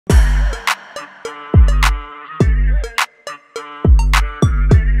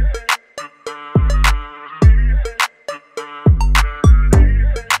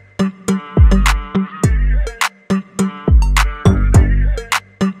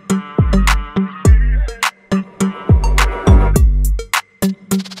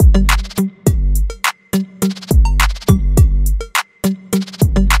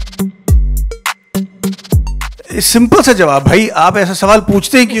Simple सा जवाब, भाई आप ऐसा सवाल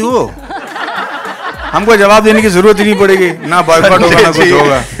पूछते हैं क्यों हो? हमको जवाब देने की जरूरत ही नहीं पड़ेगी, ना बॉयकॉट होगा ना कुछ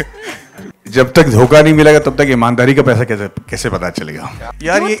होगा। जब तक धोखा नहीं मिलेगा तब तक ईमानदारी का पैसा कैसे पता चलेगा?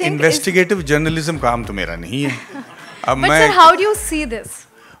 यार ये इन्वेस्टिगेटिव जर्नलिज्म काम तो मेरा नहीं है। अब मैं But sir, how do you see this?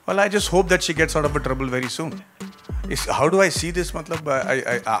 Well, I just hope that she gets out of a trouble very soon. How do I see this? मतलब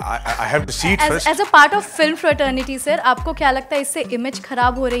I have to see it first. As a part of film fraternity, sir, आपको क्या लगता है इससे image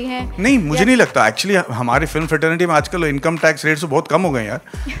खराब हो रही है? नहीं, मुझे नहीं लगता। एक्चुअली हमारे फिल्म फ्रेटर्निटी में आजकल इनकम टैक्स रेट्स बहुत कम हो गए यार।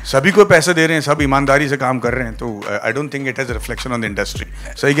 सभी को पैसे दे रहे हैं, सब ईमानदारी से काम कर रहे हैं, तो I don't think it has a reflection on the industry.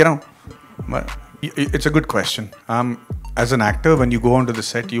 सही कह रहा हूँ? It's a good question. As an actor, when you go onto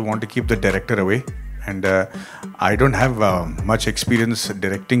the set, you want to keep the director away. And I don't have much experience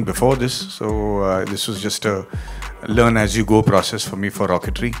directing before this, so this was just a learn as you go process for me for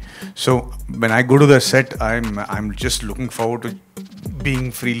Rocketry. So when I go to the set, I'm just looking forward to being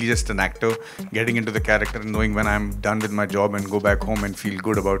freely just an actor, getting into the character and knowing when I'm done with my job and go back home and feel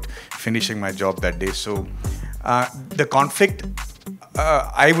good about finishing my job that day. So the conflict,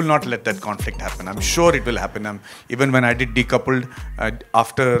 I will not let that conflict happen. I'm sure it will happen. Even when I did Decoupled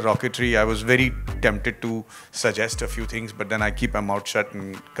after Rocketry, I was very tempted to suggest a few things, but then I keep my mouth shut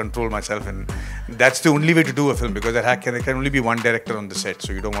and control myself, and that's the only way to do a film, because there can only be one director on the set,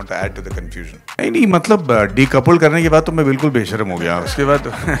 so you don't want to add to the confusion. नहीं मतलब Decoupled करने के बाद तो मैं बिल्कुल बेशर्म हो गया। उसके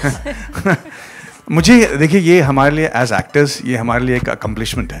बाद मुझे देखिए, ये हमारे लिए एज एक्टर्स ये हमारे लिए एक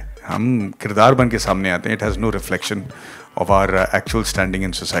अकम्पलिशमेंट है। हम किरदार बन के सामने आते हैं। It has no reflection of our actual standing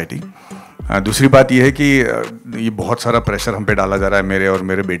in society. दूसरी बात ये है कि ये बहुत सारा प्रेशर हम पे डाला जा रहा है, मेरे और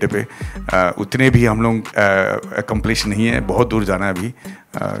मेरे बेटे पे। उतने भी हम लोग अकम्पलिश नहीं है, बहुत दूर जाना है अभी,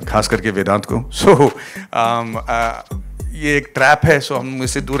 खास करके वेदांत को। सो ये एक ट्रैप है, सो हम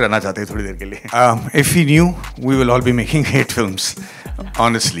इससे दूर रहना चाहते हैं थोड़ी देर के लिए। If we knew we will all be making 8 films,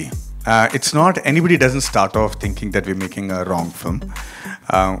 honestly. It's not, anybody doesn't start off thinking that we're making a wrong film.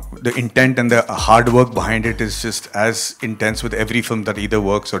 The intent and the hard work behind it is just as intense with every film that either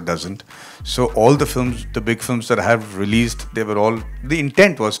works or doesn't. So all the films, the big films that I have released, they were all, the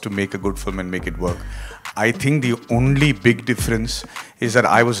intent was to make a good film and make it work. I think the only big difference is that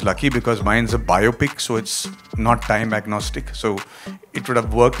I was lucky because mine's a biopic, so it's not time agnostic. So it would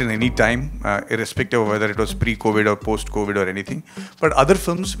have worked in any time, irrespective of whether it was pre-COVID or post-COVID or anything. But other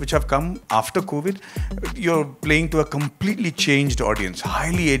films which have come after COVID, you're playing to a completely changed audience,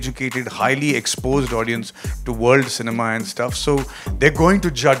 highly educated, highly exposed audience to world cinema and stuff. So they're going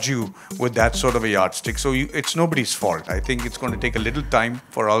to judge you with that sort of a yardstick. So it's nobody's fault. I think it's going to take a little time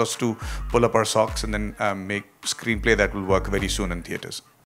for all us to pull up our socks and then make screenplay that will work very soon in theaters.